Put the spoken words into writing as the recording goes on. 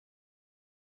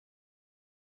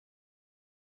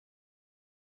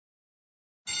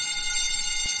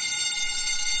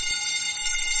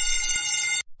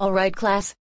Alright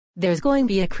class. There's going to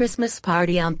be a Christmas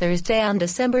party on Thursday on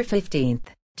December 15th,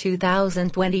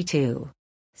 2022.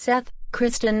 Seth,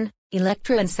 Kristen,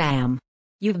 Electra and Sam.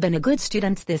 You've been a good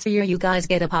students this year, you guys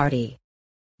get a party.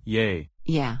 Yay.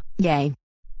 Yeah. Yay.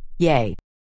 Yay.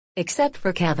 Except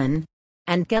for Kevin.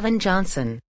 And Kevin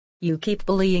Johnson. You keep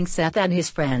bullying Seth and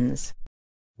his friends.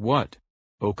 What?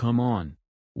 Oh come on.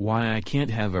 Why I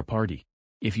can't have a party?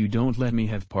 If you don't let me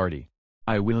have party,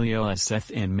 I will yell at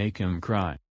Seth and make him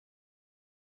cry.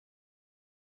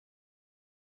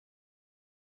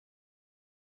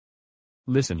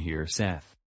 Listen here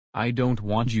Seth. I don't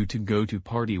want you to go to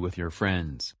party with your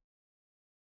friends.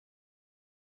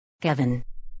 Kevin.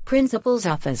 Principal's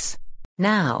office.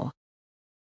 Now.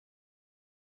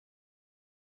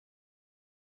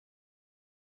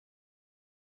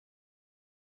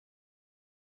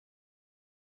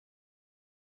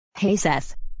 Hey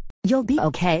Seth. You'll be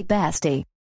okay, bestie.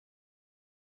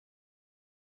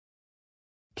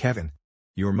 Kevin,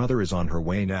 your mother is on her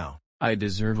way now. I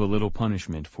deserve a little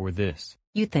punishment for this.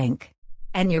 You think?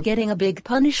 And you're getting a big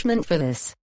punishment for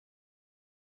this.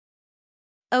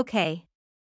 Okay.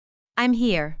 I'm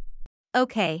here.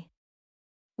 Okay.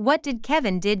 What did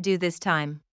Kevin do this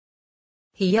time?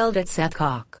 He yelled at Seth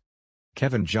Cock.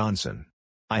 Kevin Johnson.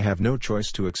 I have no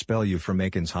choice to expel you from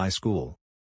Aikens High School.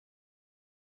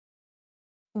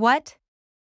 What?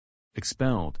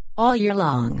 Expelled. All year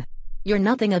long. You're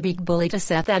nothing a big bully to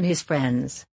Seth and his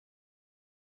friends.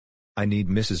 I need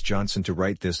Mrs. Johnson to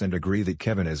write this and agree that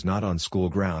Kevin is not on school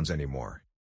grounds anymore.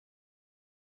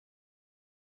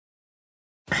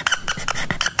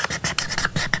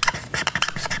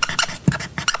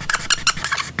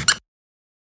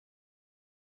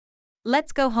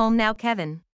 Let's go home now,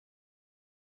 Kevin.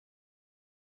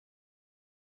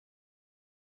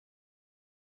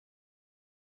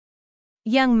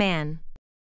 Young man.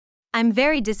 I'm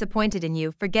very disappointed in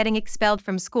you for getting expelled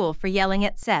from school for yelling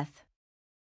at Seth.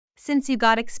 Since you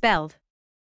got expelled,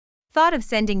 thought of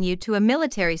sending you to a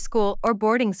military school or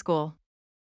boarding school.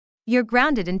 You're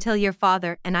grounded until your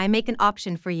father and I make an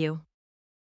option for you.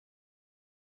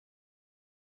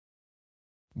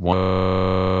 Wow.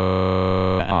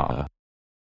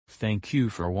 Thank you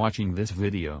for watching this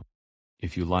video.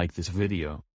 If you like this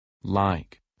video,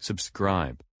 like,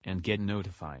 subscribe, and get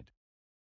notified.